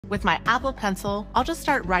With my Apple Pencil, I'll just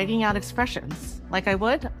start writing out expressions, like I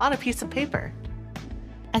would on a piece of paper.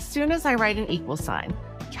 As soon as I write an equal sign,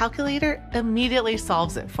 Calculator immediately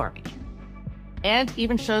solves it for me, and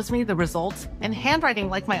even shows me the results in handwriting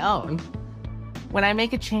like my own. When I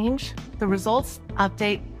make a change, the results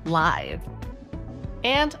update live.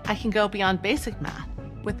 And I can go beyond basic math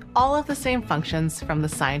with all of the same functions from the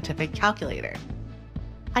scientific calculator.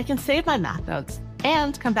 I can save my math notes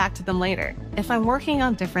and come back to them later if I'm working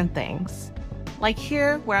on different things. Like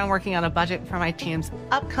here, where I'm working on a budget for my team's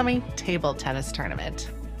upcoming table tennis tournament.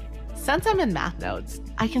 Since I'm in math notes,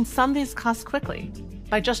 I can sum these costs quickly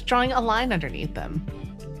by just drawing a line underneath them.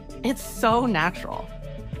 It's so natural.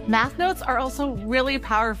 Math notes are also really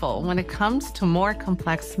powerful when it comes to more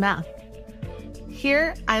complex math.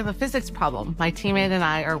 Here, I have a physics problem my teammate and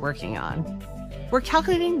I are working on. We're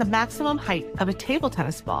calculating the maximum height of a table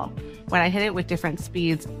tennis ball when I hit it with different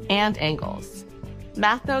speeds and angles.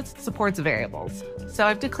 Math Notes supports variables, so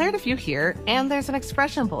I've declared a few here, and there's an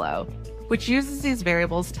expression below, which uses these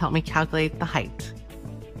variables to help me calculate the height.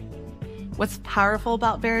 What's powerful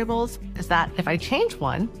about variables is that if I change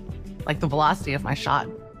one, like the velocity of my shot,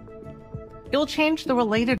 it will change the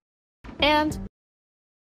related, and